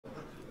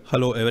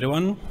Hello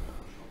everyone.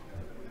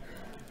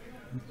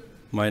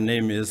 My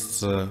name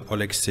is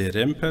Oleksij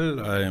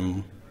Rempel.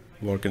 I'm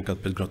working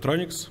at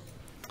Pengutronix,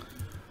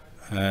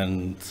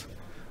 and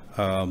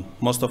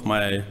most of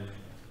my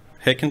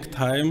hacking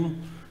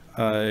time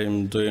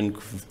I'm doing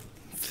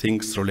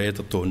things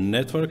related to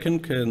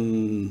networking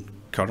and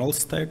kernel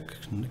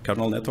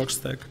network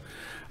stack,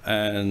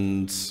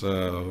 and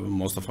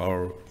most of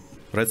our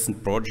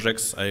recent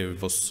projects I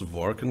was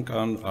working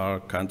on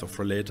are kind of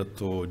related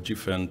to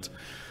different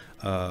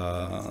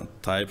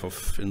type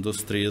of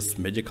industries,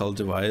 medical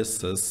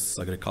devices,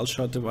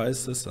 agricultural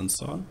devices, and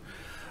so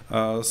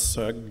on.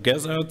 So I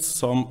gathered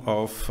some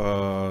of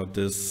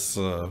this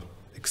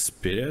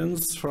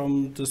experience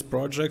from these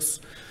projects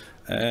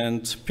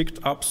and picked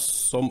up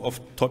some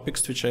of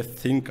topics which I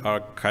think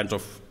are kind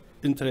of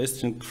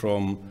interesting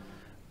from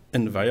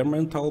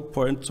environmental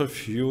point of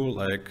view,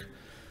 like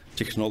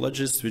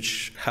technologies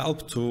which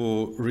help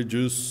to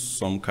reduce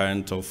some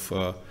kind of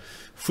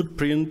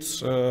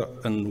footprint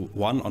on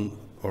one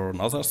or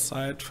another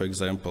side, for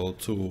example,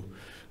 to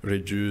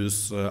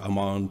reduce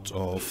amount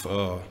of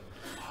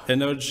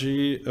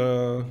energy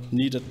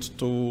needed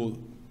to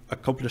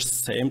accomplish the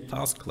same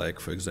task. Like,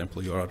 for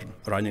example, you are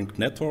running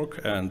network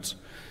and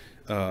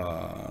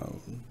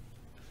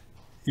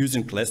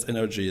using less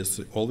energy is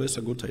always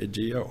a good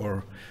idea.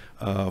 Or,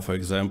 for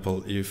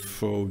example,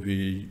 if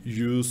we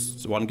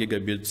use 1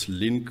 gigabit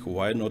link,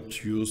 why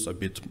not use a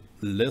bit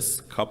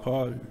less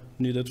copper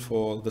needed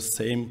for the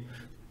same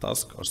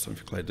task or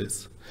something like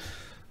this.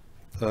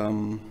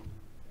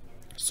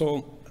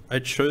 So I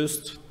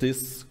chose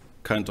this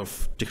kind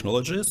of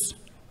technologies,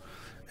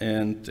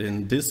 and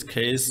in this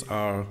case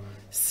are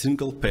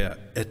single pair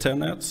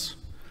Ethernet,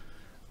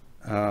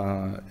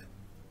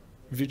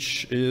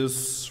 which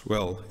is,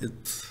 well,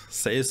 it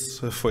says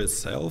for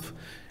itself,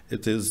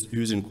 it is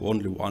using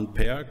only one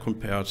pair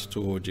compared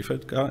to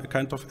different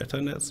kind of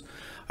Ethernets.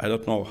 I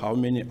don't know how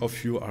many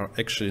of you are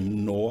actually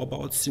know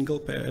about single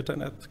pair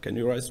Ethernet. Can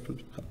you raise?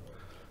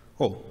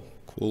 Oh,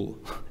 cool.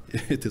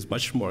 It is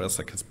much more as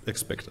I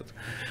expected.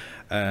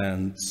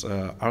 And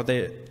are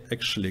there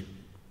actually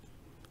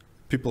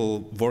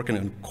people working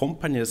in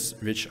companies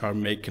which are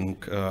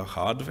making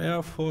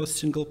hardware for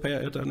single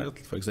pair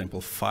Ethernet? For example,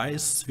 PHY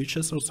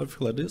switches or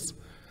something like this?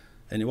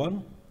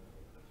 Anyone?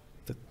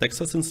 The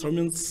Texas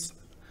Instruments?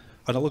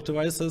 Analog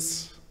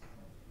devices?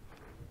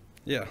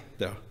 Yeah,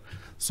 there.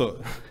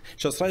 So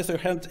just raise your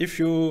hand if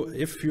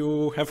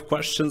you have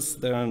questions.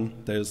 Then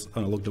there's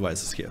analog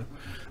devices here.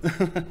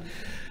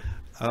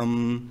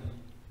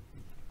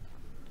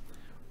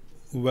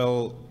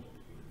 Well,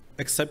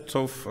 except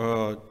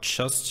of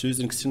just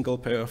using single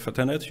pair of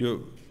Ethernet,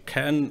 you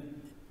can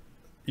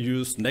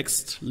use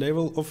next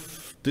level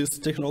of this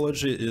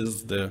technology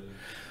is the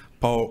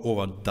power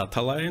over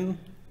data line,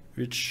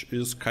 which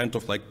is kind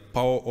of like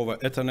power over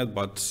Ethernet,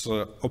 but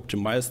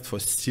optimized for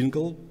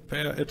single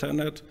pair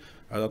Ethernet.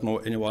 I don't know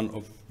anyone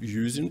of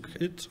using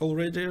it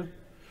already.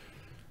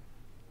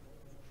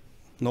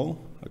 No?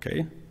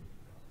 Okay.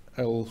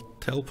 I'll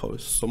tell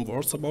some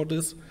words about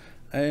this.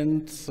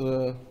 And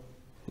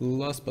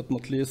last but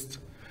not least,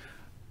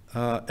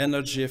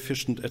 energy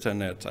efficient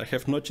Ethernet. I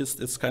have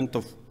noticed it's kind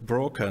of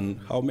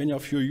broken. How many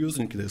of you are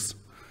using this?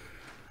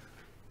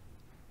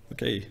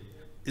 Okay.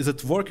 Is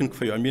it working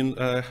for you? I mean,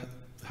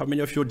 how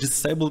many of you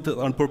disabled it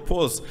on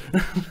purpose?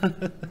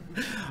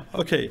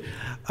 Okay,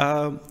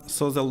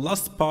 so the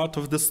last part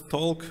of this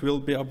talk will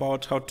be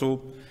about how to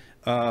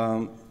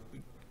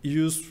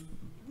use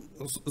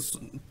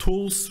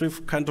tools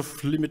with kind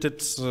of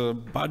limited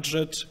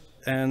budget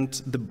and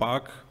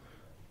debug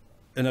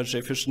energy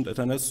efficient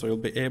Ethernet, so you'll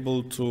be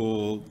able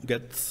to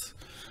get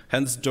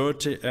hands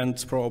dirty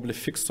and probably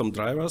fix some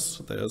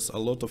drivers. There's a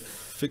lot of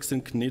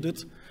fixing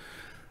needed.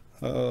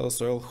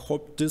 So I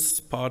hope this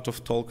part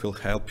of talk will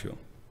help you,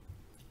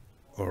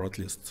 or at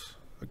least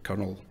a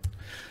kernel.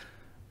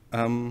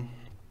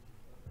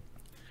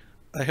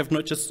 I have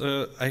noticed,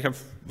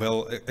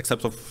 well,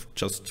 except of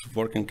just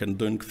working and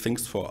doing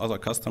things for other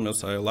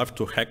customers, I love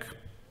to hack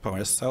by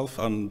myself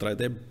on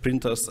 3D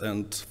printers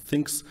and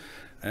things.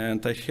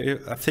 And I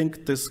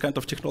think this kind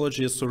of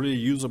technology is really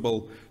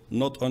usable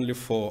not only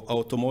for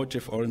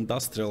automotive or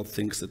industrial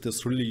things, it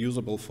is really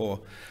usable for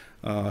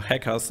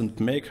hackers and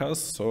makers.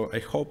 So I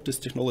hope this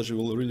technology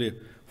will really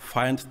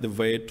find the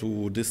way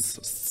to this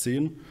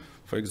scene.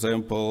 For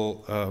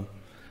example,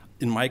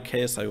 in my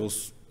case, I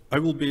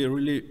will be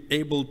really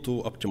able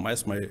to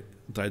optimize my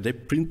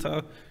 3D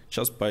printer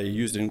just by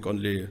using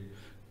only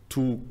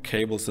 2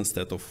 cables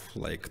instead of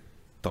like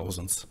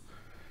thousands.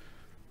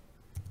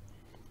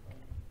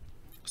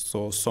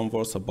 So some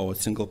words about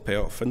single pair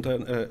of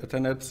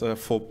Ethernet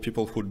for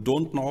people who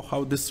don't know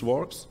how this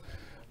works.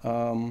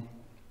 The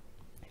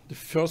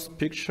first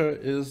picture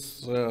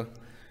is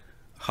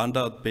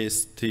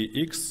 100-base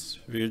TX,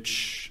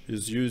 which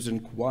is using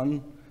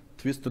one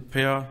twisted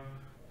pair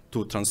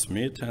to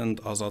transmit and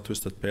other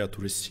twisted pair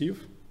to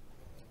receive.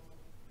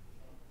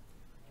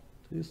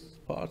 This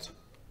part.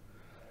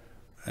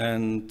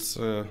 And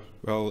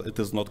well, it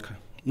is not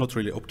not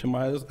really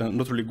optimized and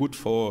not really good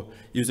for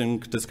using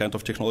this kind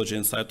of technology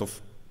inside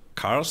of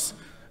cars,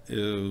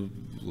 a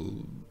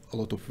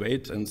lot of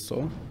weight and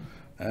so.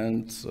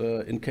 And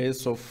in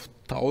case of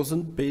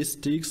 1000 base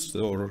sticks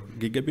or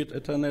Gigabit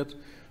Ethernet,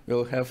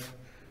 we'll have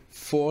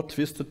 4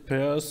 twisted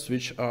pairs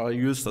which are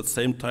used at the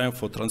same time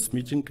for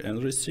transmitting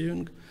and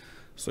receiving.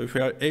 So if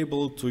we are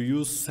able to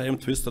use same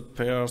twisted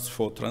pairs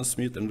for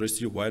transmit and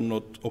receive, why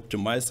not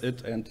optimize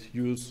it and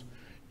use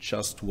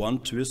just 1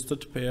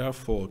 twisted pair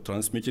for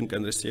transmitting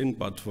and receiving,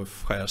 but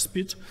with higher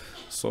speed?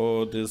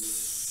 So this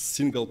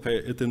single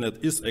pair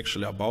Ethernet is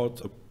actually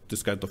about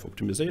this kind of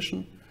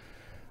optimization.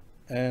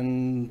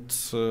 And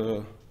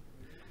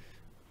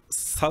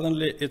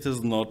suddenly it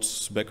is not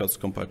backwards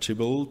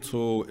compatible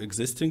to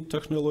existing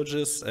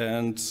technologies,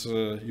 and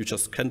you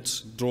just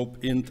can't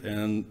drop in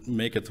and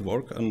make it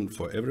work and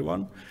for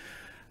everyone.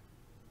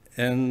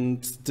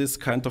 And this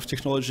kind of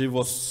technology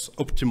was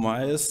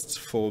optimized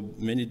for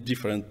many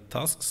different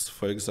tasks.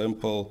 For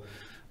example,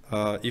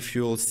 if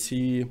you'll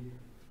see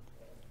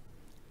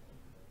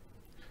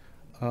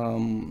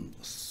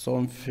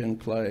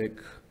something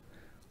like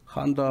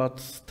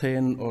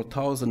 110 or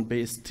 1000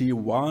 base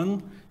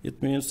T1,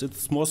 it means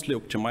it's mostly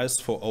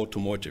optimized for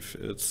automotive.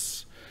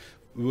 It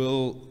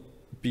will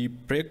be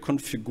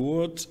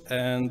pre-configured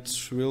and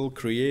will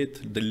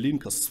create the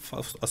link as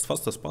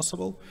fast as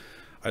possible.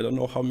 I don't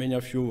know how many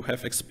of you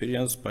have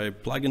experience by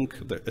plugging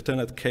the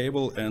Ethernet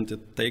cable, and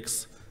it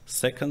takes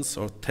seconds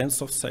or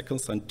tens of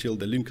seconds until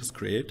the link is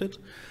created.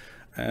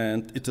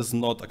 And it is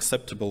not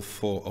acceptable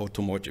for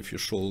automotive. You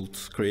should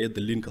create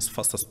the link as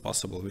fast as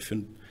possible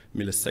within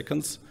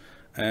milliseconds.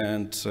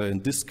 And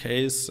in this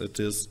case, it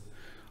is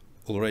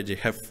already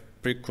have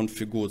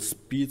pre-configured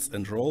speeds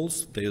and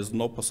roles. There is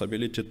no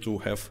possibility to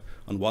have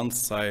on one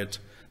side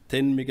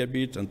 10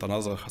 megabit and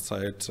another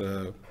side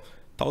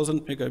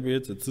 1000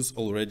 megabit. It is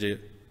already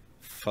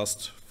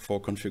fast for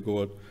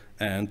configured,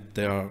 and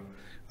there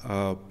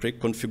are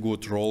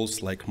pre-configured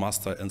roles like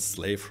master and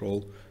slave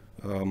role.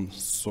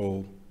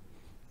 So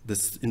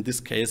in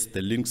this case,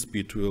 the link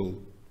speed will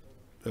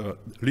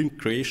link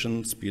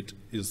creation speed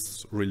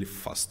is really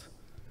fast.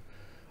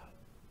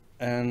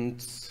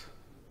 And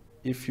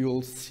if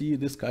you'll see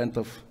this kind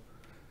of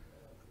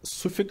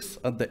suffix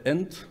at the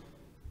end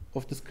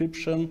of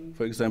description,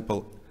 for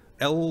example,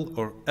 L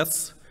or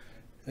S,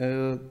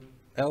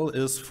 L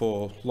is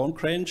for long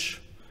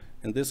range.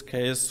 In this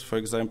case, for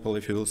example,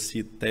 if you will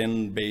see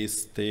 10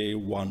 base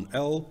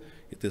T1L,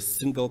 it is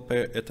single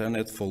pair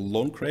Ethernet for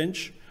long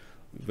range.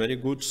 Very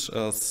good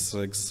as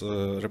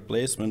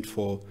replacement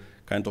for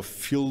kind of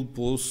field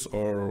bus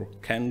or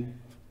CAN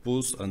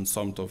bus and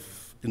some of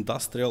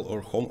industrial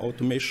or home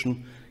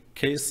automation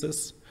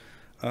cases.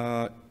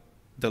 The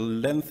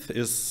length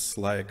is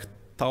like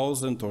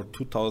 1000 or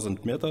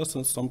 2000 meters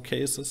in some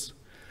cases.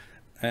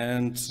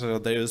 And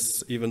there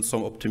is even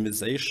some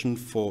optimization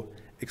for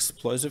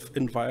explosive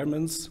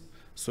environments.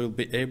 So you'll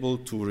be able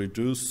to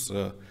reduce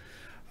the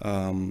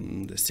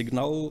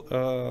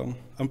signal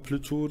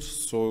amplitude.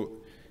 So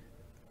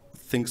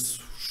things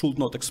should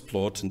not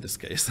explode in this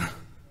case.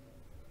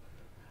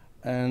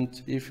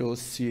 And if you'll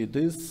see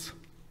this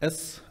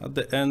S at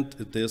the end,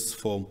 it is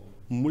for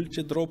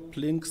multi-drop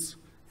links.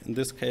 In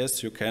this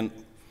case, you can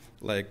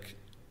like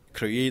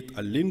create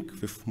a link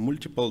with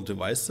multiple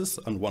devices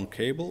on one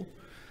cable,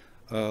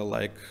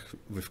 like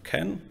with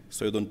CAN,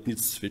 so you don't need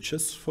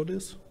switches for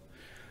this.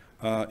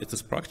 It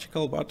is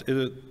practical, but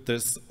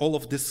there's all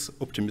of this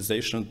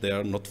optimization, they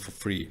are not for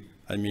free.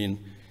 I mean,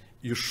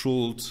 you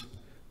should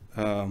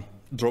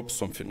drop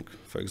something.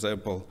 For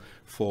example,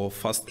 for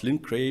fast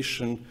link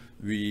creation,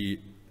 we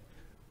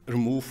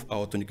remove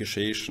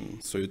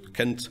auto-negotiation. So you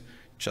can't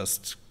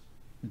just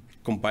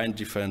combine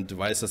different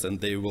devices and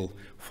they will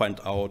find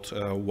out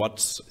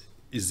what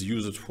is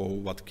used for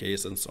what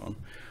case and so on.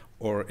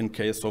 Or in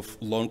case of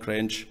long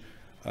range,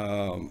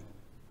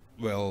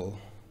 well,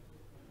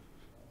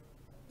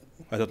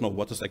 I don't know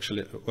what is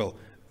actually, well,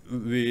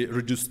 we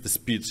reduce the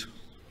speed,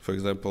 for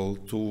example,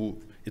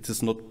 it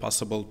is not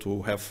possible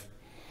to have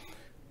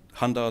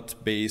 100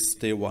 base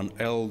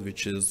T1L,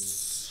 which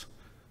is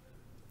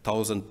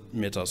 1000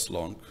 meters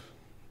long.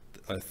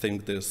 I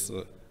think this,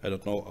 I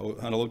don't know,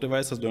 analog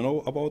devices, do you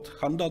know about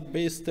 100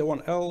 base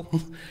T1L?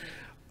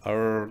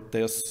 Or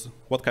there's,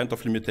 what kind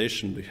of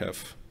limitation we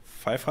have?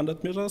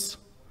 500 meters?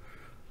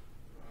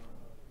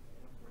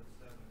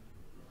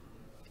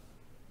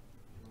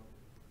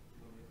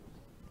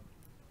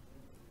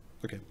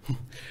 Okay.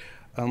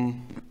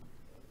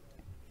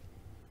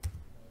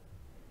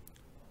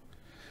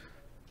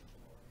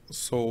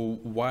 So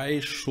why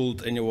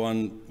should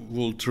anyone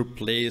would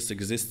replace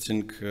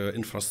existing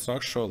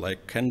infrastructure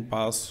like CAN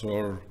bus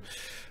or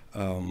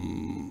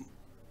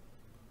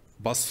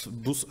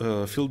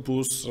field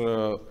bus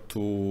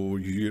to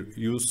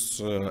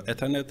use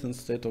Ethernet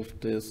instead of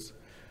this?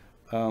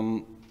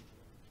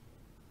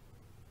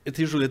 It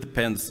usually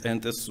depends,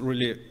 and it's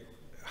really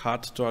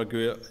hard to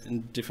argue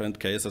in different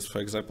cases. For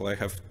example, I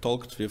have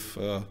talked with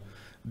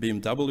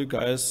BMW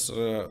guys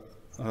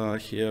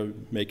here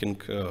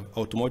making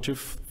automotive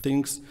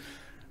things,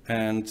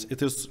 And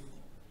it is,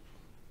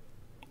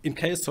 in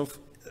case of,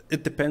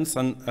 it depends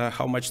on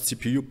how much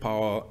CPU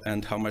power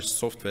and how much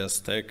software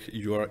stack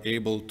you are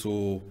able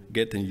to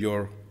get in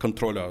your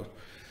controller.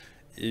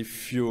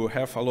 If you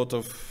have a lot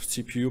of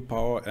CPU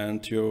power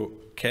and you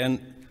can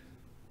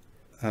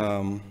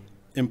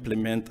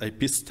implement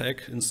IP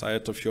stack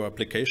inside of your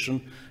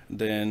application,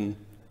 then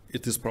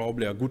it is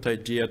probably a good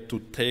idea to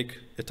take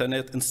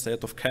Ethernet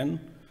instead of CAN.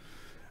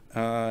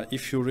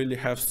 If you really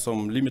have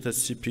some limited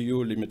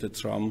CPU,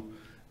 limited RAM,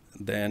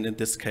 then in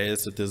this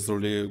case it is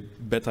really a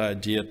better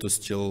idea to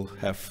still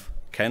have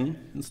CAN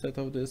instead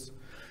of this.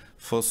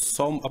 For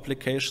some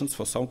applications,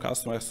 for some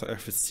customers, I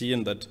have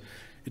seen that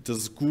it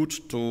is good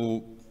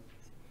to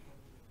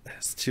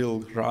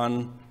still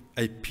run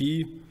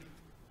IP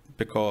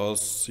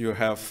because you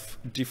have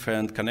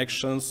different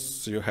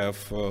connections, you have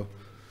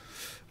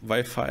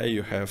Wi-Fi,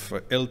 you have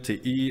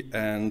LTE,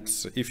 and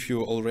if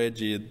you're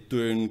already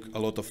doing a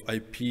lot of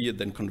IP,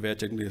 then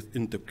converting it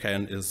into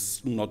CAN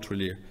is not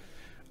really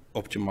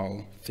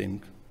optimal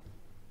thing.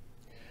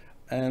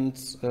 And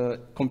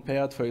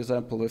compared, for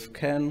example, with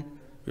CAN,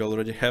 we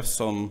already have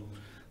some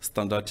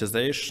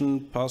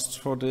standardization paths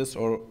for this,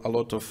 or a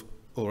lot of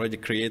already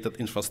created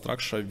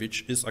infrastructure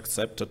which is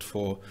accepted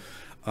for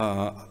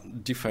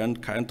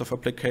different kind of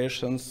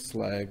applications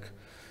like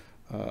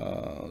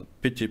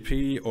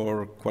PTP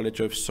or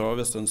quality of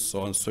service and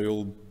so on. So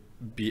you'll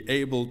be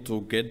able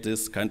to get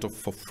this kind of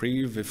for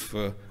free with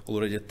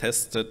already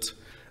tested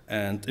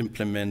and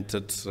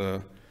implemented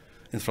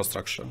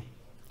infrastructure.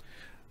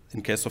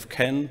 In case of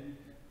CAN,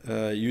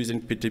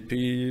 using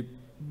PTP,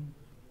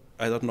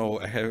 I don't know,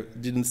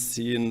 didn't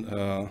see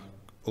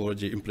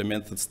already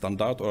implemented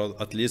standard, or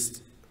at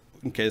least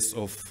in case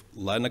of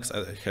Linux,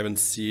 I haven't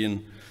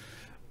seen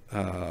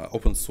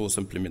open source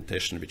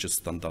implementation which is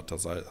standard,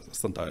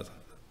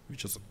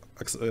 which is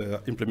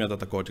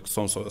implemented according to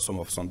some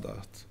of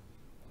standards.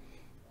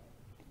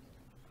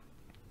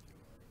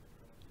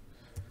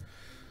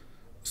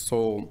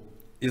 So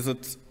is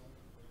it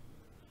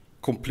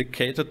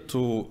complicated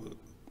to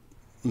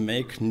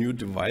make new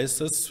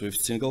devices with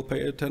single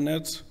pair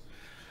Ethernet?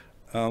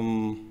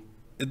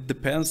 It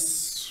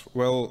depends.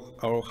 Well,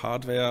 our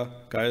hardware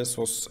guys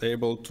was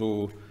able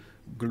to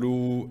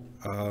glue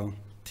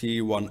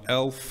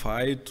T1L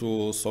PHY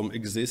to some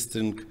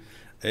existing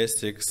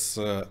ASICs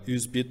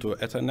USB to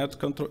Ethernet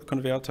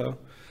converter.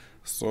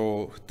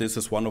 So this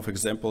is one of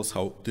examples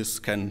how this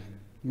can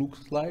look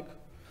like.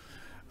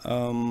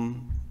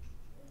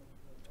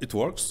 It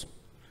works.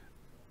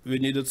 We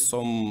needed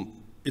some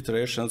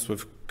iterations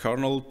with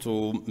kernel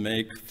to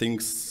make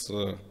things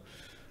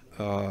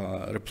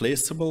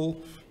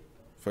replaceable.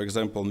 For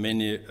example,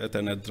 many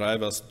Ethernet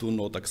drivers do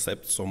not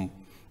accept some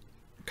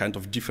kind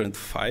of different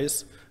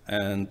PHYs,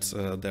 and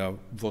there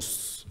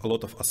was a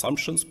lot of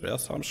assumptions,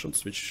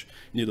 pre-assumptions, which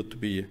needed to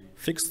be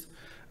fixed.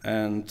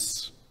 And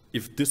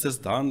if this is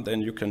done,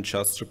 then you can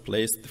just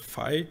replace the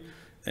PHY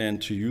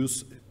and to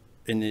use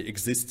any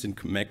existing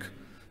MAC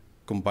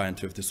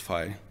combined with this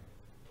PHY.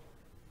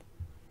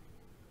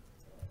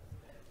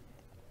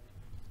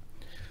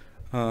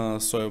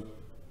 So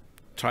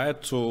try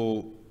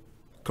to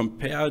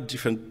compare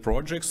different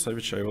projects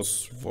which I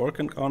was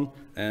working on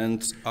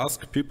and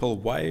ask people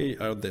why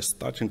are they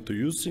starting to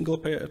use single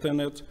pair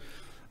Ethernet.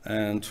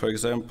 And for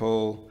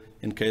example,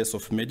 in case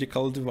of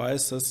medical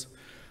devices,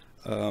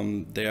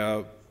 there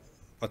are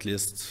at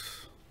least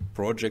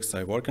projects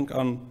I'm working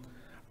on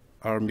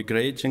are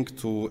migrating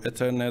to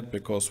Ethernet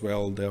because,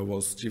 well, there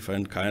was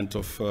different kind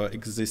of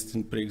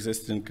pre-existing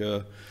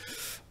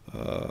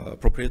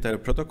proprietary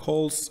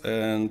protocols,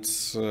 and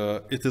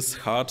it is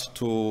hard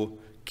to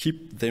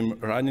keep them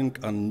running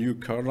on new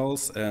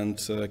kernels and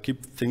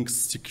keep things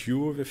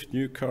secure with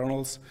new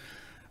kernels,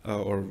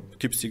 or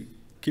keep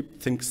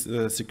things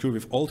secure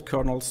with old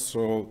kernels.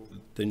 So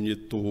they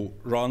need to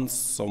run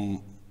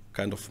some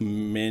kind of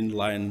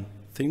mainline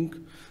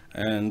thing,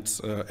 and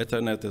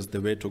Ethernet is the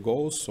way to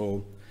go.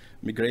 So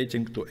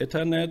migrating to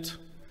Ethernet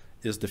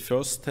is the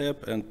first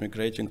step, and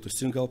migrating to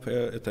single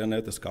pair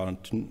Ethernet is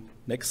current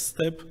next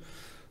step.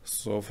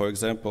 So for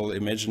example,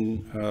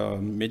 imagine a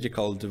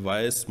medical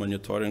device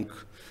monitoring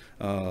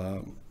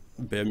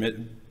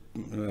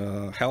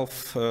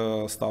health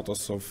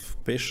status of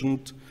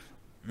patient,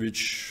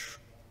 which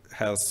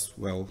has,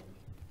 well,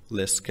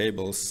 less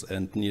cables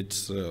and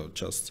needs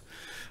just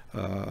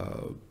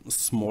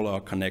smaller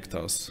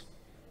connectors.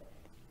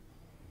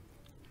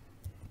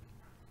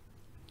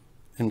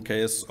 In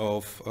case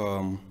of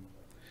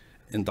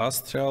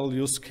industrial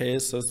use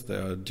cases,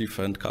 there are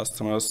different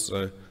customers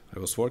I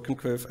was working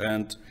with,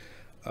 and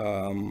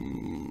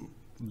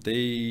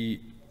they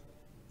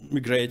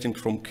migrating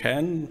from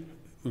CAN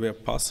where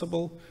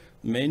possible.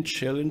 Main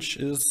challenge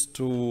is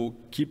to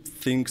keep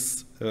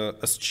things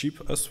as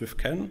cheap as with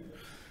CAN.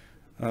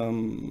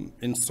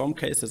 In some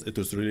cases it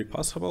is really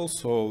possible,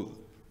 so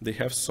they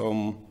have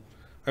some,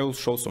 I will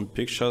show some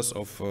pictures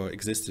of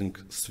existing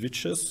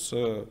switches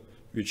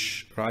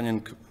which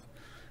running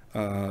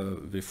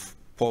with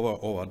power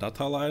over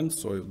data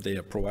lines, so they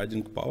are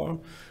providing power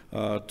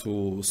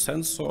to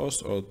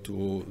sensors or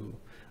to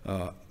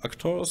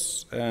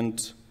actors,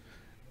 and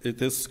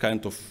it is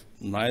kind of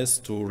nice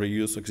to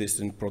reuse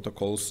existing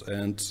protocols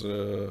and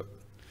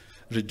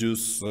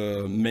reduce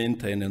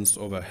maintenance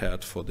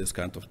overhead for this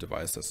kind of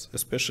devices,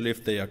 especially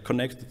if they are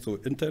connected to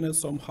internet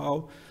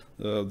somehow.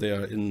 They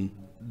are in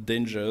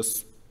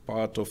dangerous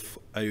part of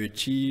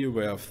IoT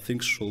where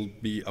things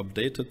should be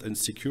updated and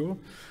secure.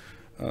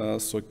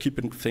 So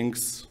keeping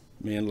things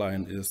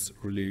mainline is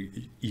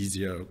really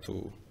easier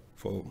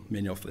for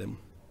many of them.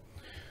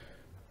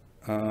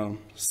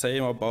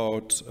 Same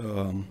about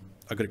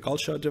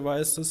agriculture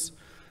devices.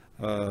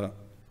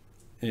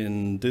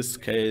 In this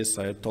case,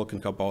 I'm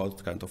talking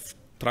about kind of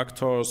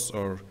tractors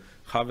or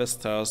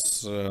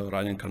harvesters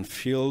running on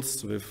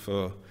fields with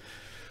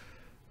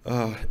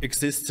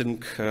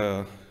existing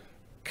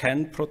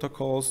CAN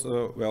protocols.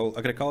 Well,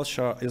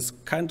 agriculture is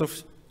kind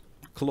of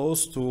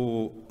close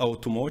to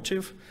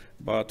automotive,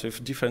 but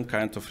with different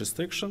kind of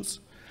restrictions.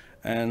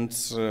 And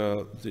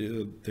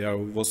there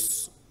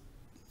was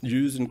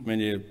using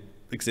many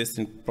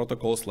existing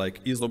protocols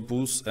like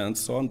ISO-bus and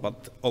so on,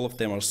 but all of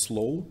them are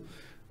slow.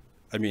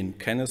 I mean,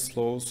 CAN is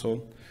slow,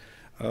 so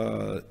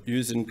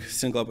using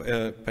single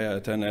pair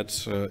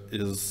Ethernet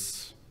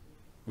is,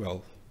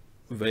 well,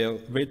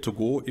 way to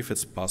go if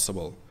it's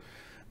possible.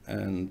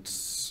 And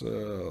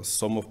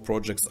some of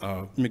projects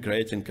are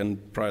migrating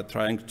and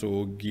trying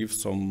to give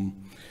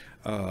some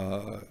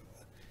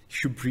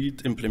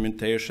hybrid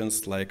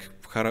implementations like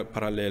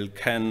parallel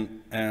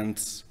CAN and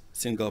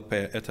single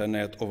pair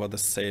Ethernet over the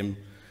same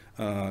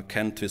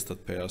CAN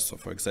twisted pairs. So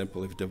for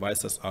example, if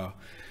devices are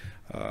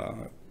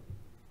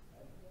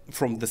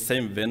from the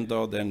same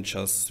vendor, then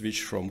just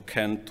switch from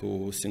CAN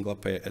to single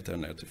pair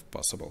Ethernet if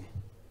possible.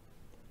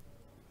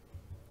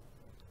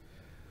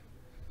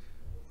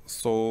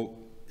 So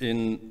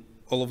in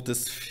all of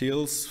these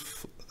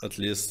fields, at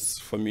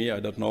least for me, I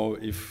don't know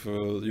if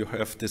you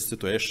have this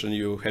situation,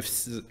 you have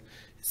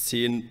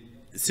seen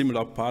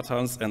similar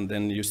patterns and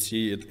then you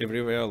see it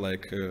everywhere.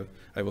 Like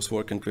I was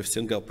working with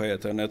single pair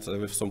Ethernet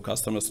with some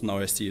customers, now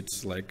I see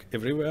it like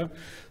everywhere.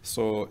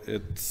 So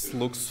it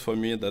looks for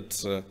me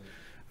that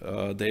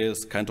there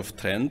is kind of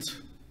trend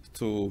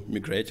to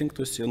migrating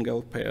to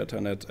single pair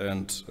Ethernet,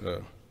 and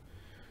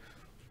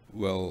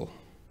well,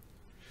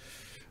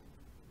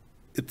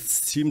 it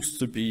seems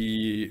to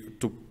be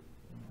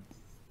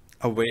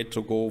a way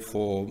to go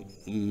for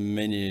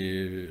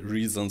many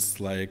reasons,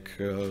 like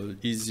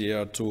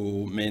easier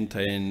to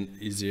maintain,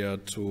 easier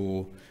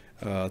to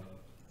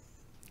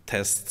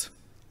test.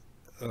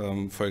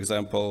 For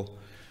example,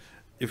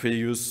 if we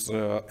use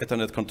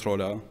Ethernet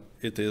controller,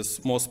 it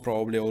is most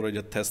probably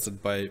already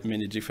tested by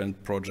many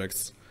different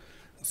projects.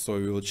 So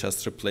we will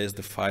just replace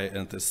the PHY,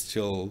 and it's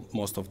still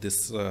most of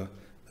this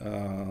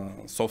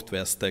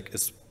software stack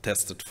is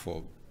tested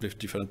with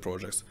different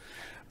projects.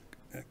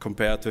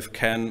 Compared with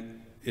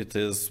CAN, it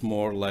is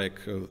more like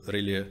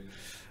really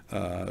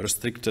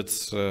restricted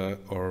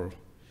or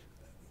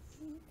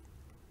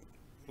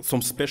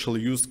some special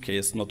use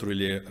case, not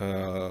really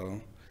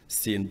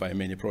seen by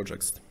many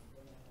projects.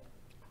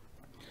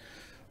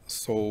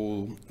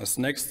 So as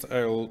next,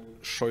 I'll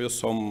show you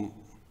some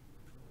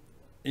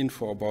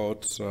info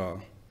about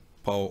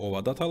power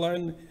over data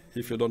line,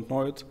 if you don't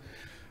know it.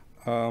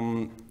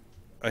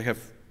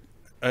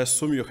 I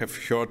assume you have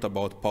heard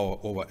about power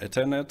over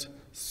Ethernet.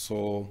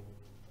 So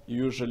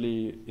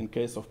usually in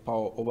case of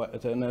power over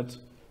Ethernet,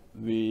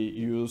 we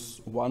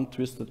use one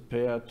twisted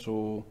pair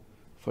to,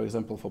 for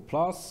example, for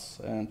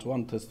plus, and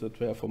one twisted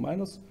pair for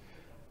minus.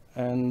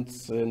 And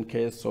in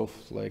case of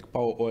like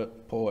power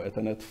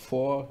Ethernet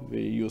 4,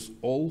 we use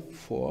all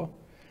 4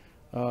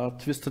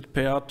 twisted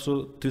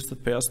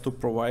pairs to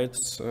provide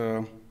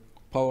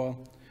power.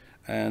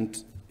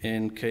 And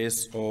in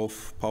case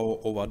of power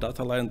over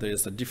data line, there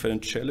is a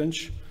different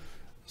challenge.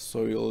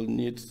 So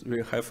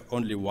we have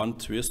only one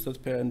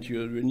twisted pair, and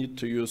we need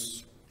to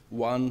use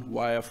one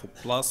wire for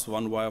plus,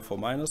 one wire for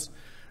minus.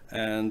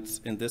 And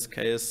in this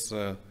case,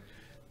 to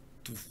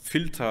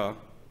filter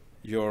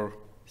your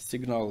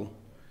signal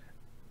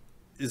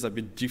is a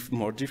bit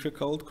more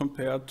difficult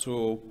compared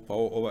to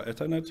power over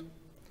Ethernet.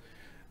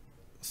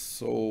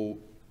 So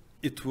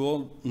it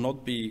will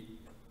not be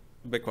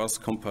backwards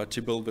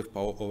compatible with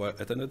power over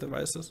Ethernet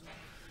devices.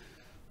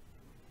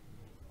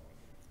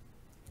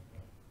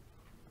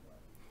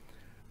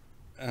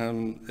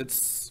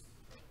 It's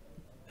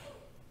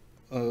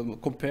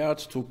compared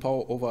to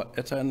power over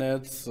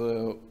Ethernet,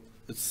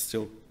 it's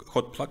still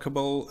hot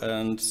pluggable,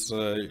 and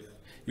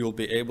you'll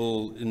be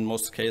able, in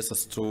most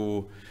cases,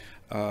 to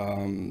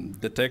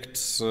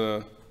detect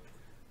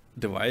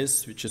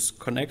device which is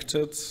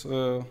connected,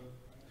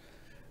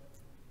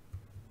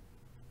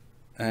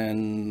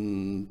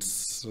 and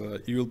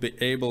you'll be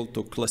able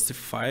to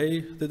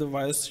classify the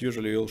device.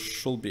 Usually you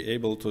should be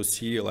able to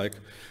see, like,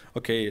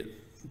 okay,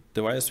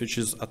 device which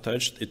is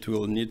attached, it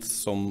will need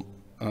some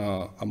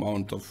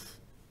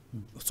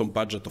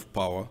budget of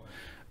power,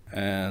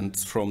 and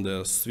from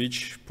the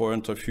switch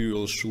point of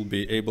view, you should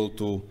be able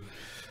to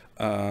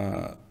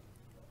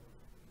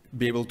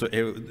be able to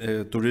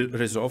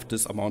resolve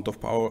this amount of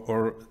power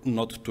or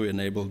not to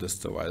enable this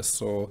device.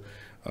 So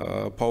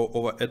power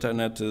over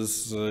Ethernet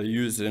is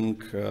using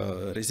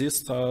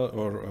resistor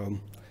or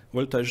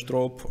voltage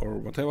drop or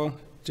whatever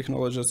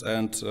technologies,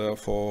 and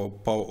for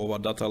power over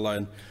data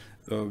line,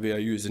 we are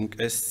using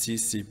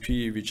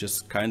SCCP, which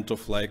is kind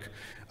of like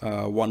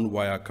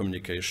one-wire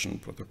communication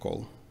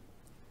protocol.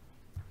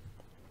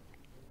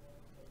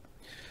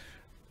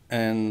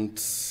 And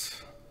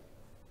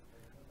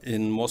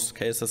in most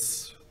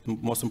cases,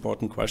 most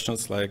important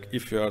questions, like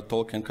if you are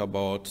talking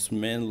about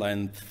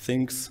mainline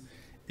things,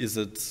 is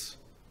it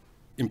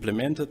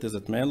implemented? Is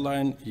it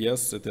mainline?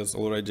 Yes, it is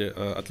already,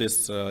 at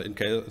least in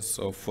case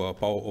of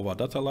power over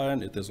data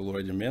line, it is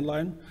already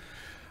mainline.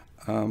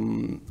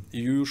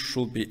 You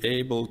should be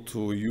able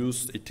to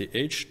use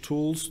ETH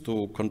tools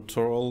to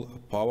control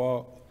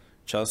power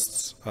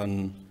just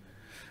on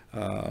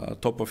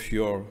top of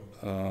your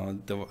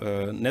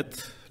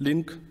net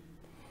link.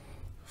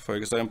 For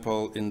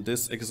example, in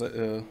this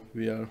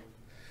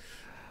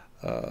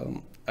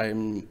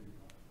I'm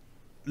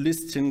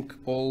listing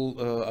all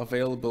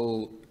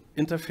available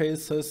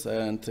interfaces,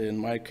 and in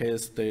my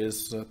case there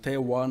is a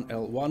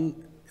T1L1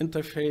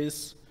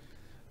 interface,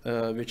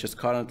 which is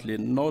currently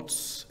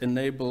not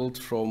enabled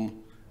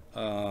from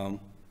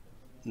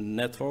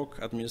network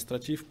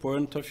administrative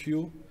point of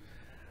view.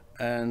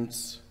 And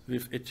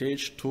with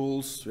ETH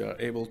tools, we are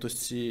able to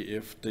see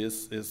if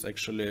this is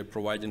actually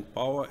providing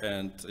power,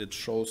 and it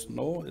shows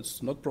no,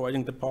 it's not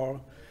providing the power.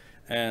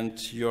 And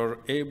you're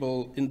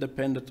able,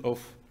 independent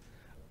of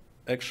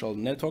actual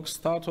network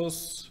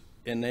status,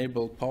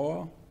 enable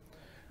power.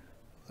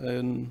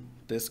 In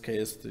this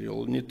case,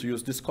 you'll need to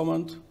use this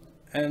command,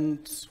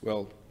 and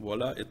well,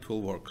 voila, it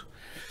will work.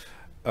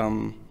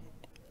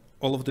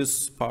 All of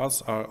these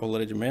parts are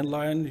already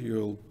mainline.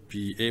 You'll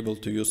be able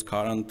to use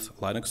current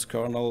Linux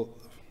kernel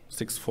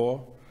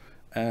 6.4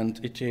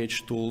 and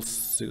ETH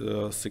tools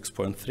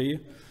 6.3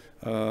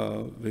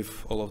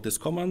 with all of these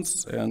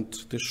commands, and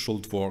this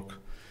should work.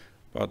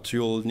 But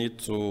you'll need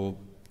to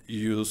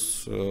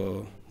use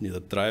neither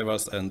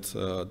drivers and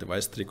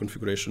device tree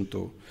configuration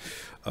to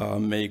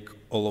make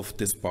all of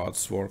these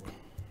parts work.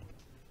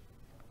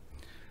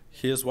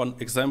 Here's one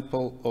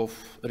example of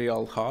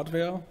real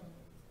hardware.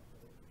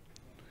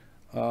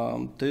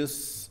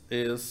 This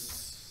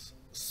is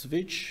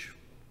switch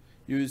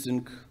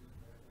using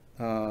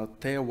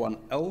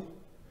T1L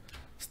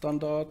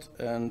standard,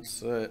 and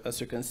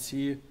as you can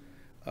see,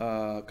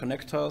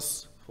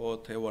 connectors for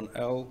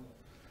T1L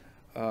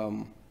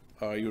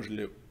are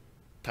usually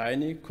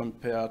tiny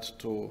compared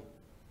to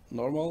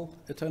normal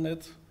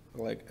Ethernet,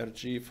 like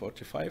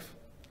RG45.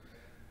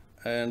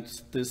 And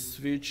this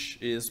switch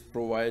is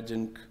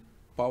providing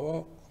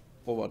power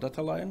over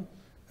data line,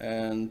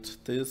 and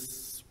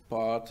this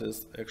part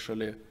is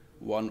actually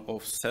one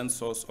of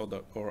sensors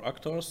or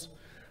actors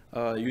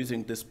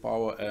using this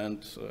power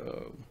and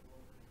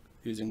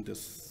using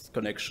this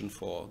connection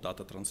for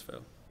data transfer.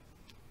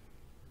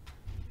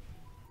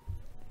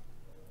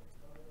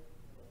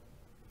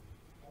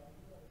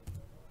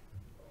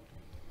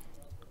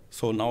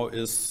 So now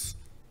is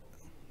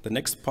the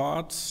next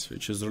part,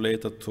 which is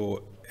related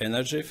to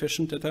energy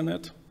efficient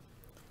Ethernet.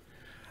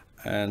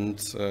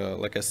 And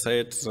like I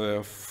said,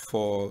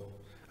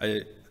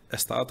 I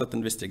started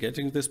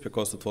investigating this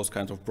because it was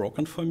kind of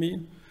broken for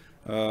me.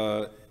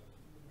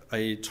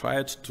 I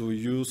tried to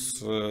use,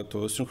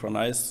 to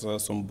synchronize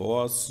some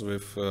boards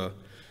with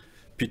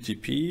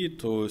PTP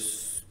to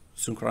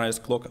synchronize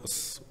clock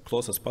as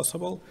close as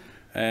possible,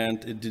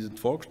 and it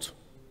didn't work.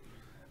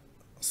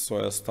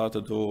 So I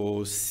started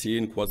to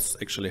seeing what's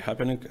actually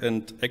happening,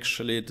 and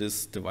actually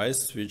this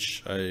device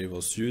which I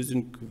was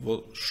using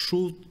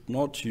should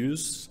not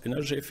use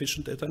energy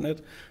efficient Ethernet,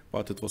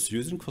 but it was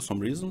using for some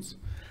reasons.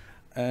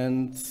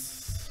 And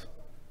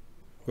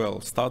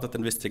well, started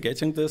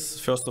investigating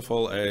this. First of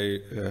all, I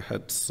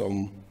had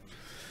some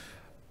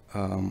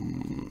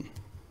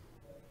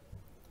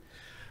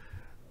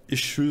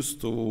issues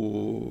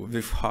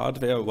with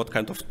hardware. What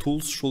kind of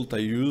tools should I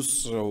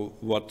use?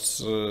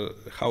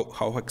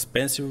 How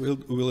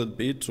expensive will it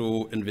be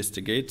to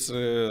investigate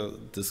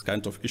this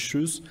kind of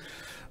issues?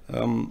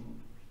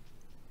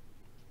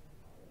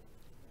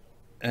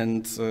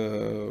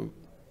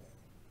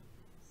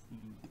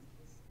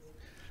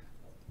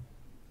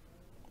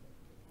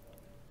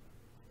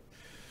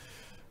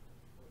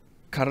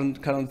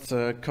 Current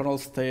kernel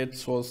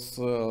state was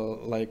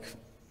like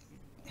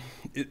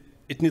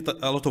it needed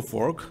a lot of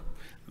work.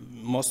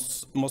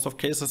 Most of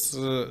cases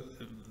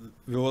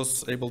we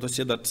was able to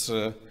see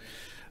that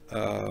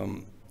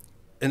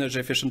energy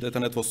efficient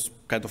Ethernet was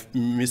kind of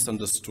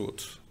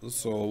misunderstood.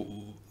 So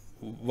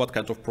what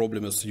kind of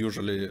problem is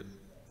usually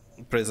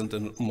present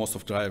in most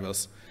of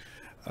drivers?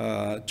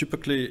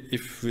 Typically,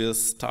 if we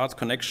start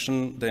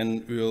connection,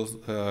 then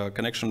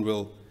connection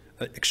will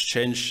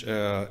exchange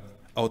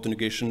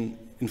auto-negation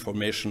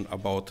information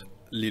about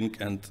link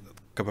and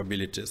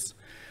capabilities.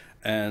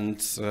 And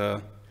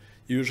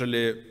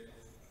usually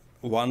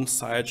one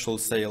side should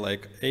say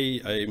like,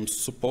 hey, I'm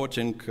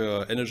supporting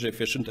energy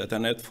efficient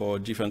Ethernet for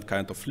different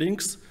kind of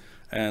links,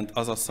 and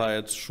other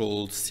side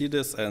should see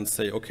this and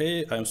say,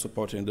 okay, I'm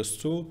supporting this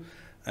too.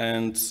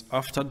 And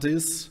after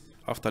this,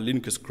 after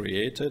link is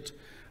created,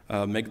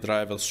 MAC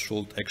drivers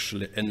should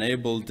actually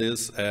enable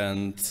this,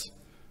 and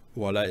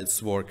voila,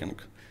 it's working.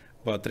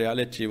 But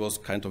reality was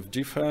kind of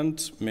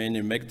different.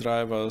 Many MAC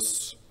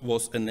drivers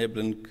was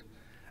enabling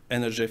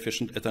energy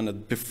efficient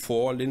Ethernet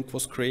before link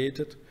was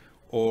created,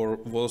 or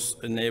was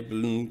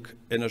enabling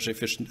energy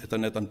efficient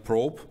Ethernet and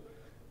probe,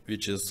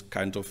 which is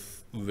kind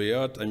of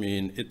weird. I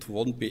mean, it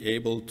won't be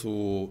able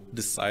to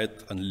decide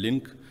on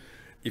link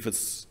if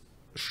it's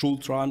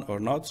should run or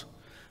not.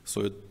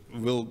 So it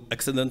will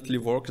accidentally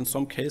work in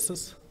some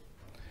cases.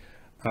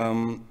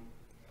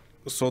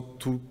 So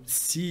to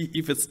see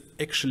if it's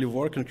actually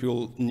working,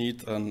 you'll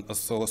need an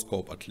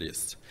oscilloscope at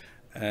least.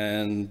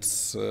 And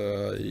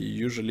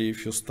usually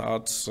if you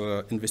start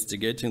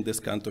investigating this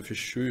kind of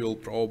issue, you'll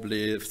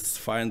probably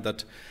find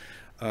that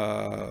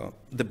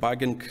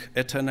debugging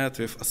Ethernet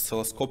with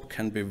oscilloscope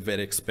can be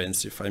very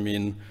expensive. I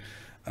mean,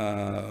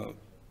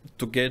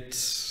 to get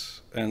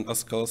an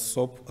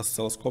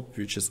oscilloscope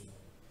which is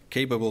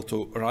capable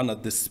to run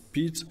at this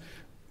speed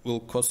will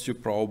cost you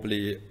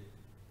probably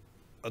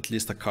at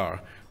least a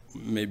car,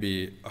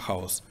 maybe a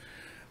house.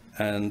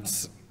 And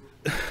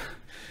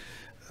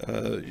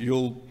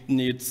you'll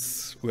need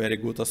very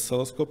good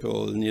oscilloscope.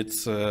 You'll need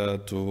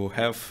to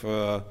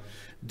have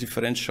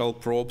differential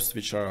probes,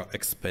 which are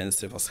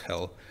expensive as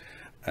hell.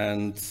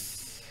 And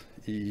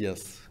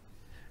yes,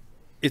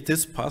 it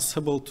is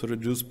possible to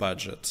reduce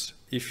budget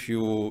if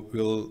you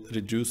will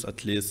reduce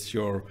at least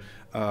your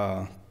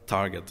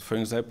target. For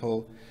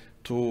example,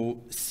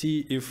 to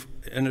see if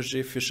energy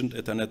efficient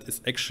Ethernet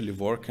is actually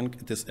working,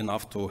 it is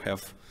enough to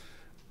have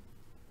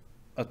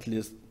at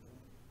least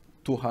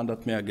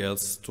 200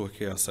 megahertz to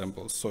hear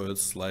samples. So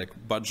it's like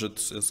budget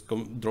is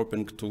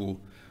dropping to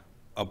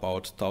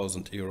about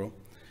 €1,000.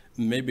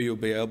 Maybe you'll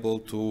be able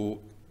to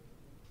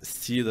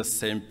see the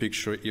same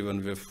picture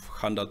even with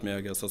 100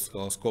 megahertz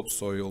oscilloscope,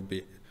 so you'll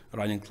be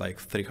running like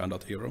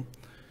 €300.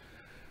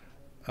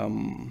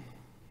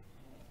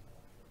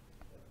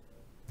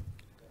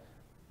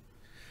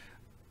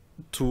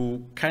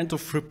 To kind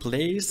of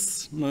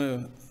replace,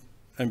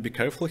 and be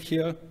careful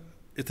here,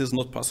 it is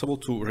not possible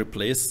to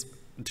replace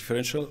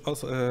differential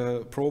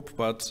probe,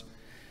 but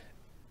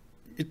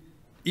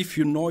if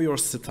you know your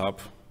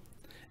setup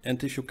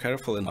and if you're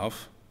careful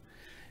enough,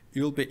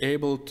 you'll be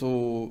able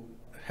to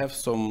have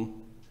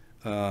some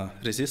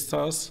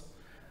resistors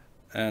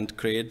and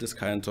create this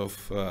kind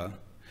of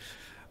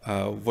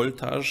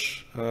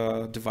voltage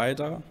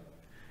divider.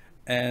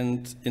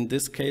 And in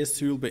this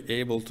case, you'll be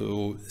able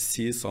to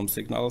see some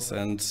signals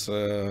and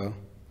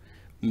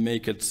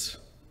make it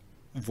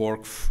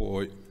work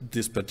for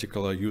this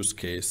particular use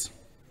case.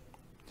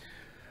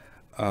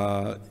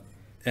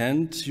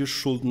 And you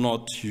should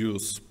not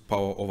use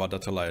power over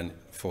data line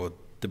for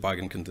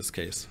debugging in this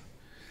case,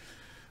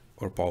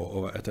 or power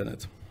over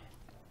Ethernet.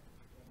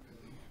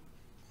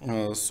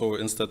 So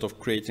instead of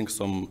creating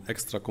some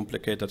extra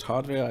complicated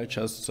hardware, I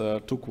just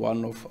took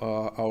one of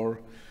our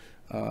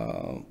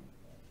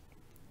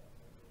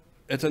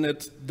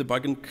Ethernet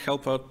debugging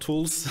helper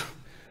tools,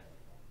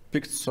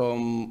 picked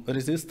some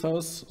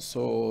resistors.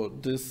 So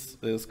this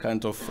is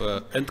kind of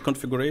end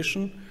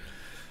configuration.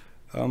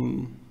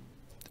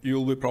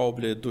 You'll be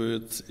probably do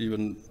it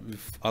even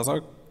with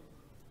other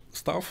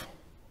stuff.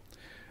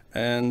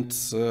 And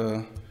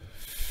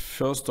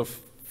first of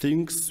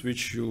things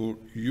which you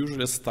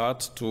usually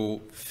start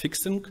to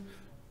fixing,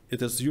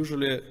 it is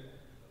usually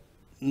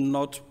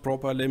not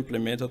properly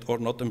implemented or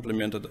not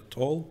implemented at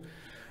all.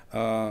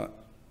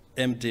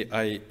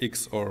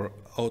 MDIX, or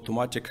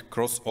automatic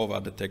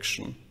crossover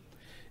detection.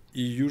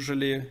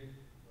 Usually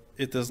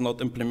it is not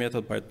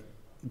implemented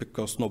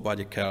because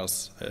nobody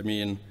cares. I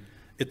mean,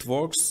 it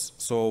works,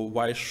 so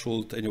why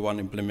should anyone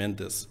implement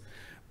this?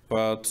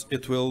 But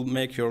it will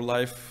make your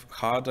life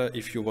harder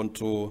if you want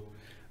to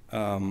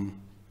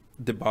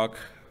debug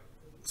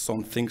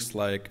some things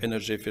like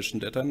energy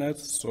efficient Ethernet.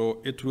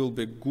 So it will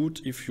be good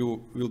if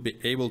you will be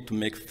able to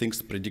make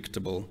things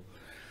predictable.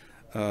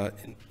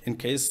 In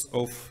case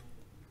of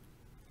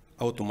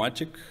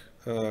automatic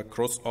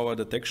crossover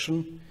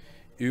detection,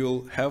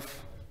 you'll have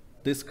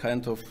this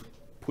kind of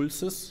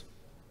pulses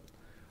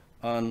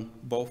on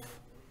both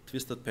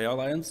twisted pair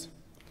lines,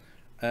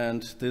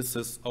 and this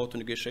is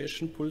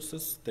auto-negation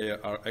pulses. They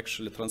are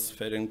actually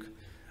transferring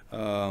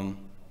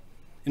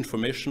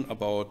information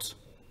about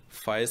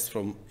phase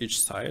from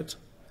each side.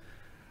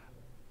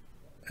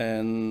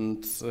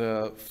 And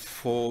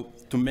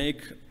to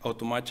make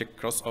automatic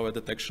crossover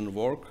detection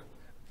work,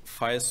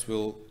 phase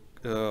will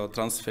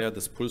transfer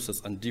these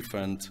pulses on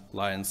different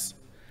lines,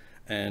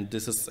 and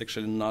this is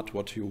actually not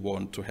what you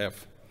want to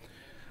have.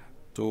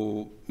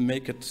 To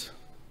make it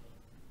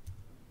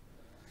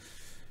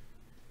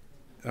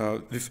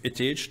with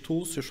ETH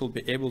tools, you should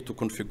be able to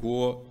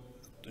configure,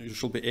 you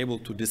should be able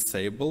to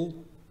disable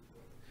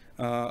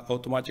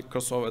automatic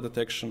crossover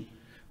detection.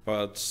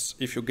 But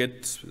if you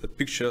get a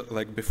picture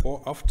like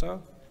before, after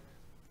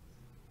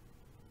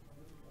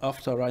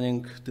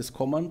running this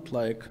command,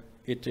 like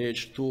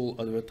eth tool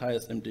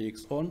advertise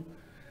mdx on,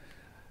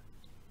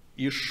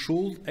 you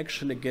should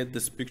actually get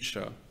this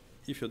picture.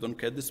 If you don't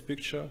get this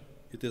picture,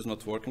 it is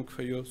not working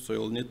for you, so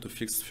you'll need to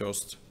fix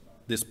first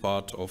this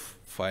part of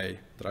PHY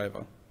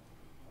driver.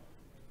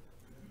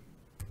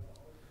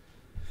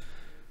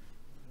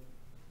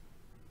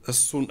 As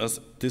soon as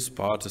this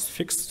part is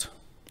fixed,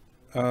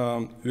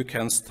 we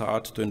can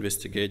start to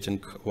investigating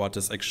what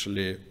is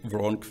actually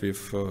wrong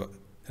with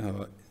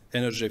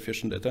energy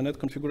efficient Ethernet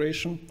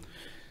configuration.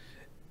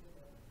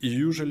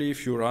 Usually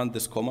if you run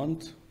this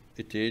command,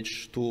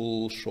 eth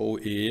tool show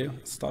EE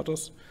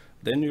status,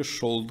 then you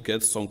should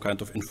get some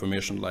kind of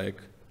information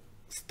like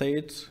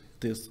state,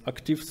 it is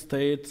active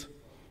state,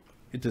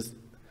 it is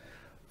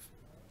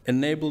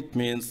enabled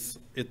means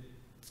it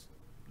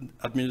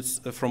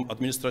from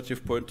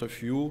administrative point of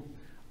view,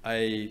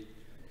 I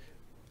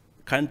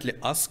kindly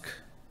ask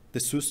the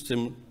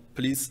system,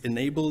 please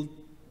enable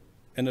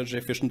energy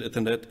efficient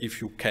Ethernet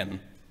if you can.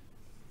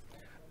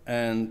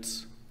 And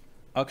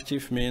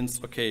active means,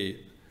 okay,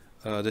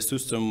 the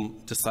system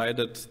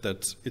decided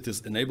that it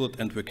is enabled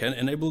and we can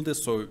enable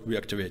this, so we're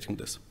activating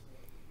this.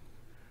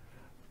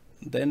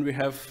 Then we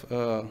have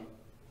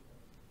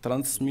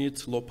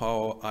transmit low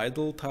power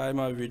idle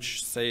timer,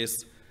 which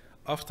says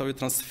after we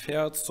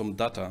transferred some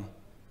data,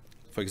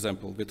 for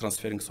example, we're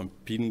transferring some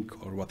ping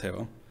or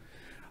whatever,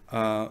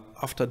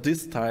 after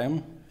this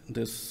time,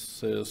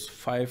 this is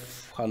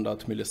 500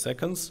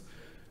 milliseconds,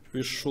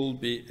 we should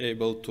be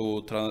able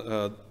to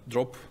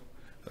drop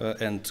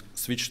and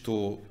switch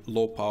to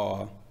low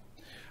power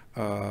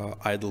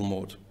idle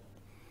mode.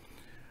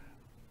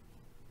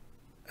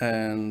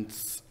 And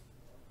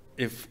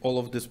if all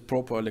of this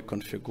properly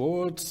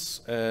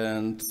configured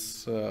and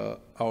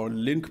our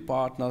link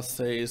partner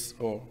says,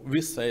 or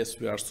we says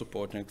we are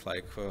supporting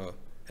like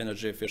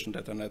energy efficient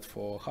Ethernet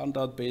for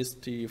 100 base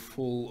T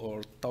full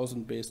or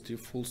 1000 base T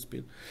full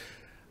speed,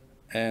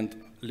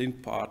 and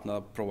link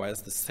partner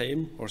provides the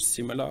same or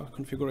similar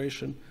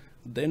configuration,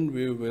 then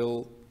we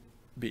will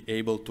be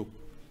able to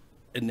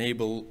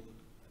enable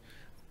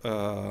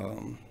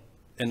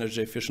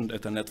energy efficient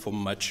Ethernet for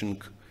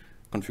matching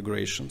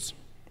configurations.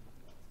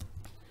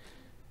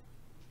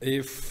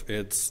 If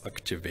it's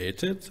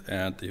activated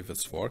and if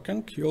it's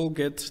working, you'll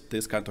get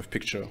this kind of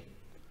picture.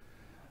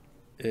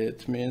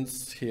 It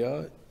means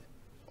here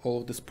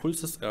all of these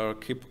pulses are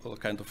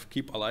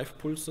keep alive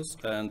pulses,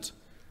 and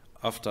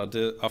after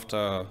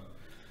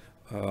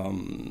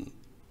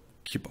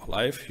keep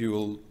alive, you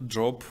will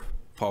drop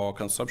power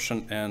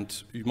consumption,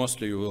 and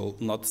mostly you will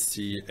not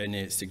see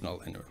any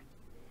signal anywhere.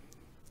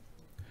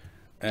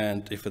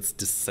 And if it's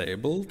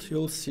disabled,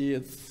 you'll see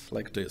it's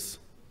like this.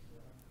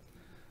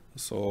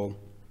 So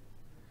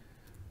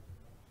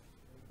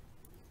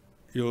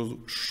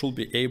you should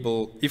be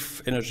able,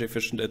 if energy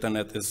efficient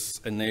Ethernet is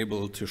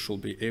enabled, you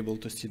should be able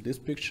to see this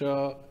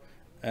picture,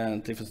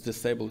 and if it's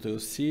disabled, you'll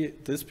see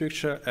this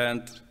picture,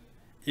 and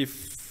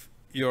if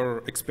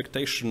your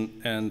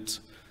expectation and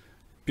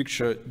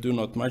picture do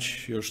not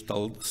match, you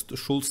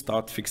should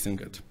start fixing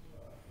it.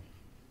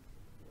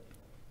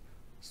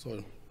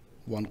 So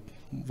one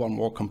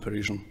more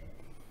comparison.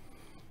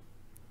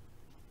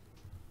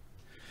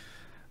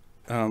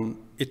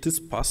 It is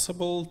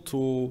possible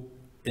to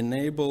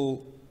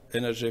enable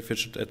energy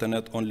efficient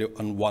Ethernet only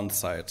on one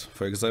side.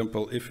 For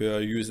example, if you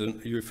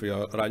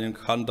are running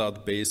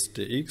 100 base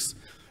TX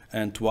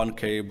and one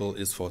cable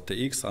is for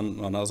TX and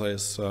another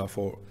is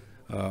for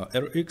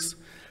RX,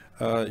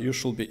 you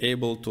should be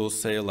able to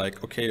say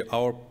like, okay,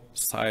 our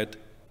side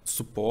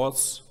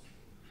supports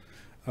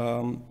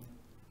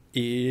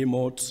EE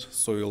mode,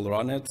 so you'll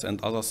run it,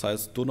 and other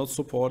sides do not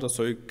support it,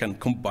 so you can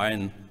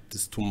combine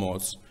these two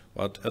modes.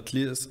 But at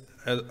least,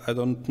 I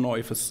don't know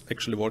if it's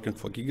actually working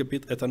for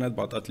Gigabit Ethernet,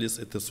 but at least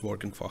it is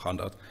working for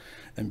 100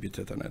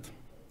 Mbit Ethernet.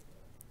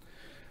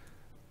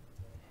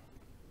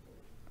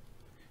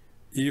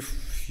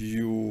 If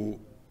you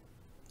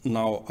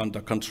now under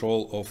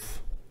control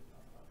of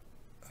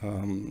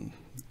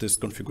this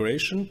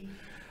configuration,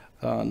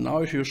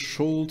 now you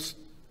should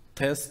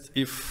test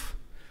if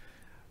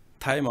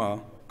timer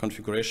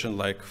configuration,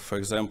 like for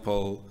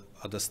example,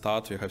 at the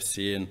start we have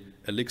seen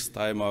Elix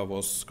timer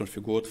was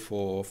configured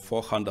for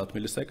 400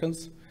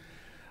 milliseconds.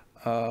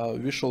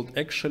 We should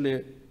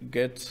actually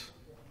get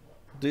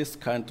this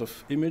kind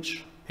of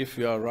image if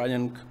we are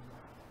running,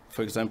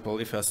 for example,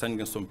 if we are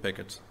sending some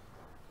packets.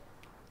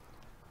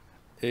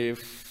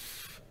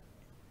 If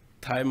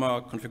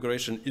timer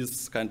configuration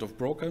is kind of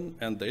broken,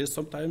 and there is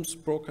sometimes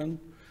broken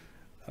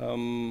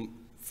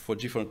for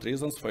different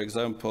reasons. For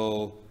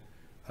example,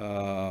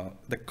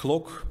 the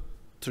clock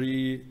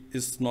tree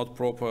is not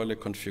properly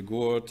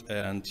configured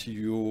and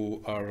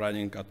you are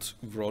running at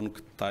wrong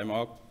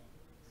timer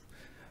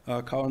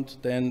count,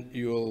 then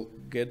you'll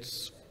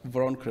get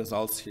wrong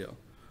results here.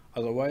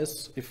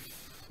 Otherwise,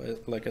 if,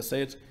 like I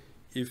said,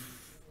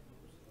 if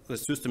the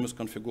system is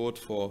configured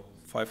for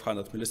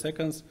 500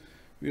 milliseconds,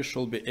 we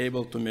should be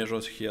able to measure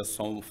here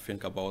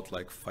something about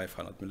like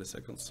 500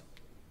 milliseconds.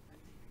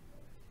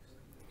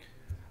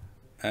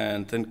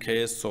 And in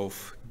case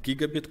of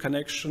gigabit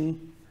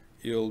connection,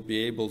 you'll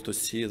be able to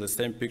see the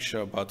same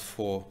picture, but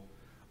for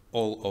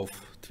all of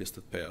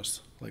twisted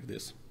pairs, like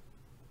this.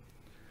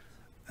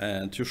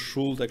 And you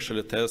should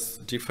actually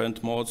test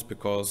different modes,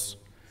 because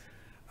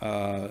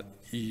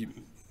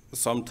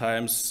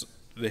sometimes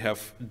they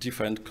have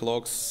different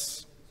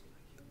clocks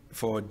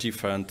for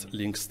different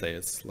link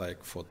states.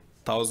 Like for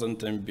 1000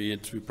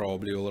 Mbit, we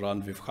probably will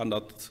run with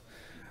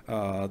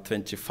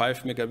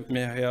 125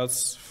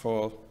 megahertz.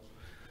 For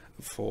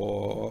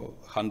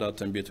 100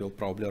 Mbit, we'll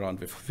probably run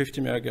with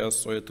 50 megahertz.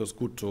 So it is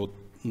good to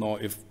know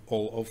if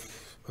all of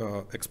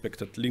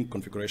expected link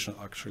configuration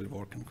are actually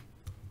working.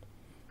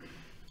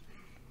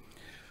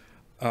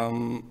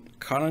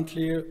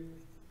 Currently,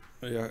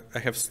 I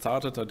have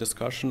started a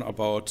discussion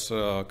about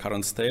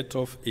current state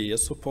of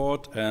AES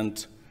support,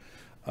 and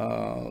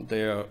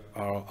there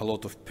are a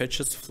lot of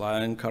patches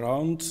flying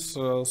around,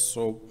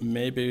 so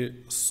maybe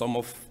some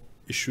of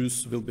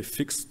issues will be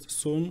fixed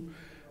soon,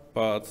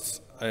 but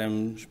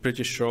I'm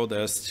pretty sure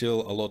there's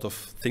still a lot of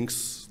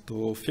things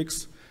to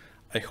fix.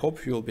 I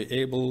hope you'll be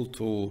able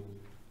to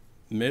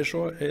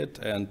measure it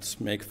and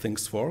make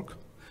things work.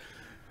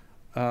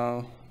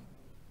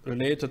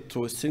 Related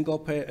to single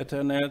pair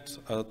Ethernet,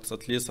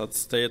 at least at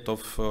state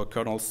of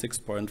kernel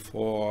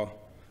 6.4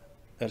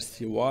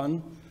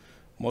 RC1,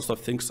 most of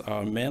things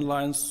are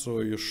mainlines, so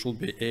you should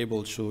be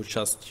able to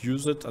just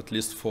use it, at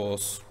least for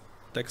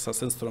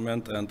Texas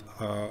Instrument and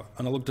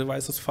analog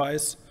devices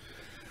PHYs.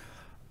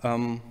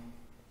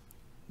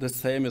 The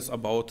same is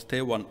about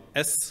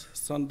T1S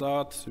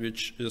standard,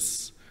 which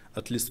is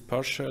at least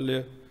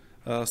partially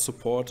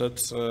supported.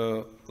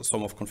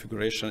 Some of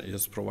configuration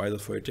is provided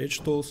for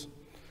ETH tools.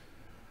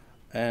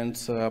 And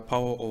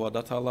power over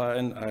data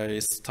line, I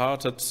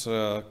started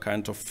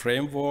kind of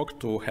framework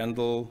to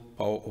handle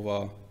power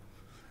over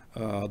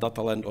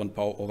data line on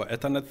power over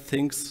Ethernet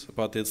things,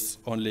 but it's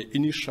only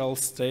initial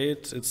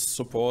state. It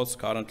supports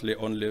currently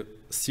only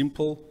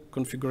simple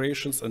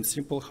configurations and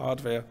simple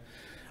hardware.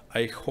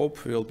 I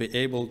hope we'll be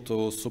able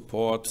to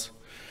support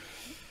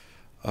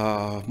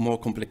more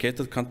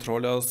complicated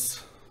controllers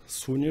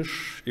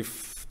soonish,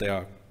 if there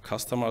are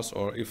customers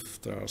or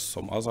if there are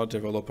some other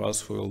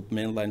developers who will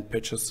mainline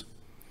patches.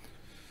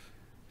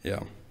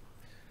 Yeah,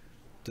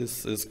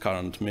 this is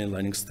current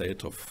mainlining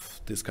state of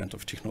this kind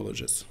of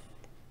technologies.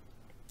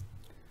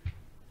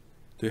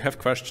 Do you have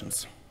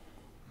questions?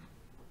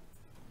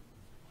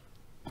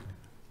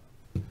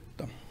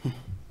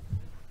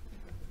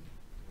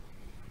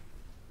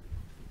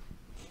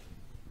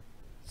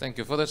 Thank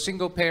you. For the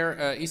single pair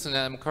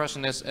Ethernet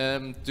question is,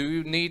 do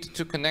you need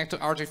to connect to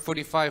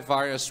RJ45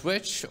 via a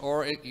switch,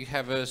 or you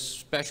have a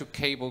special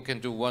cable can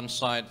do one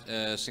side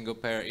single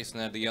pair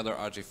Ethernet, the other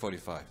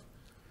RJ45?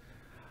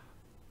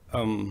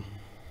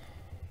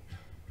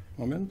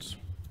 Moment.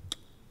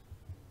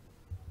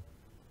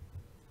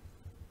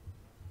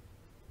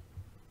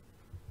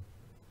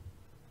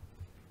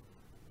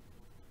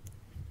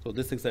 So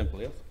this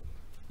example, yes?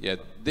 Yeah,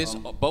 this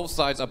both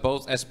sides are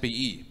both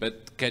SPE,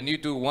 but can you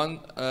do one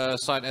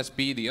side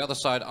SPE, the other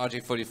side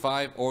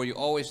RJ45, or you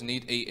always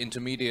need a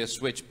intermediate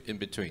switch in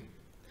between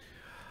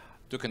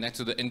to connect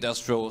to the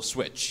industrial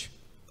switch?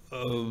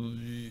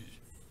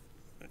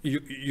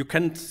 You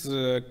can't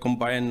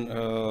combine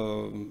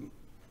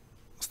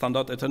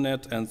standard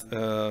Ethernet and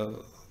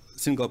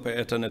single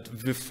pair Ethernet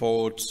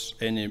without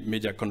any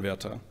media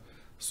converter.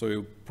 So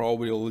you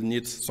probably will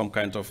need some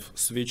kind of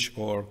switch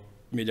or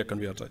media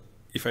converter.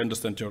 If I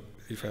understand your,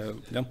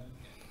 yeah.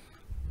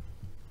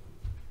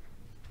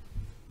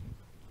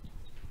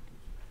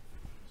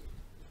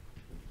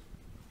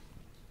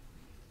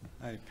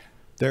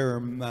 There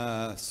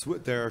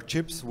are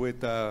chips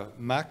with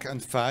Mac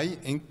and PHY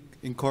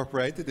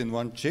incorporated in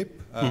one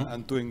chip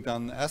and doing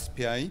done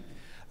SPI.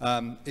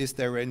 Is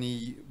there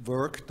any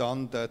work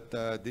done that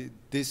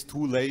these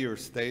two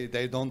layers,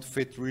 they don't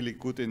fit really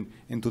good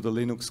into the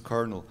Linux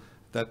kernel,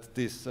 that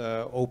this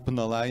open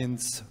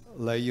alliance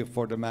layer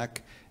for the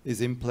Mac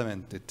is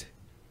implemented?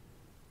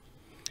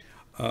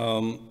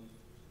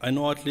 I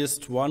know at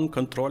least one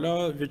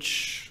controller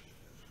which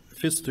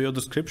fits to your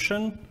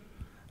description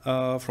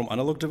from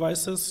analog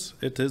devices.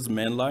 It is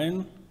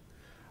mainline.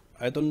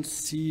 I don't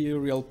see a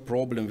real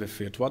problem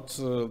with it. What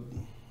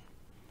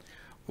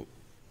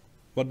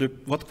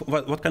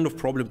kind of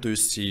problem do you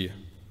see?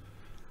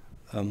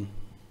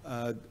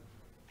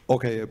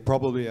 Okay,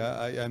 probably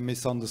I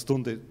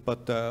misunderstood it,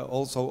 but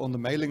also on the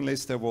mailing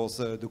list there was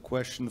the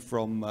question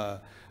from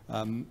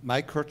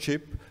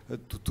Microchip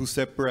to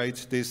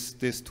separate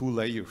these two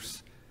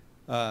layers.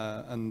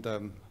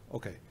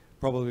 Okay,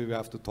 probably we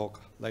have to talk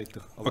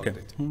later about it.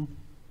 Last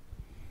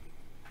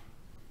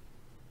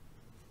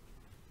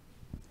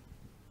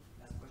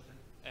question.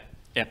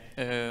 Yeah.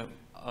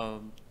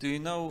 Do you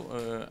know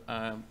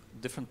a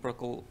different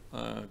protocol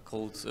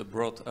called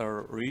broad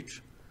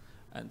reach,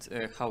 and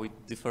how it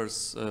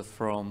differs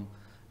from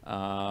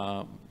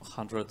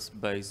 100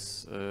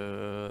 base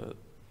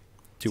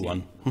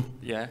T1.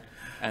 Yeah,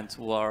 and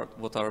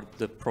what are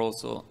the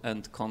pros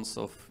and cons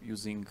of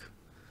using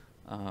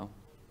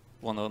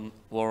one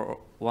or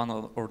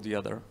the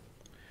other?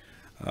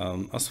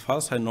 As far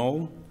as I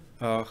know,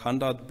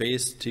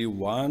 100-base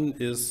T1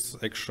 is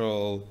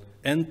actual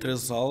end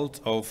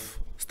result of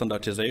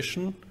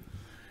standardization,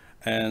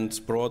 and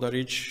broader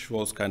reach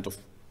was kind of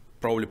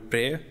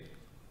probably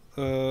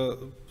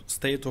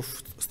state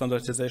of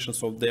standardization,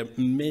 so there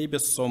may be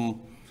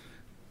some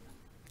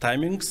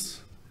timings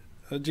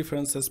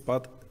differences,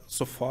 but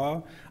so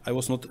far I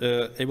was not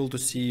able to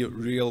see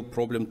real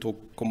problem to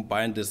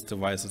combine these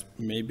devices.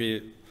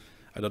 Maybe,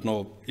 I don't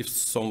know, if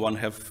someone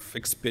have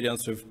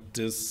experience with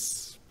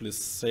this, please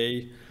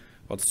say,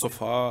 but so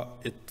far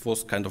it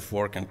was kind of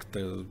working.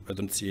 I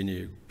don't see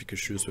any big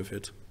issues with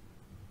it.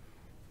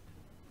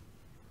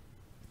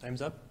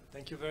 Time's up.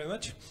 Thank you very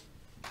much.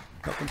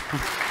 Welcome.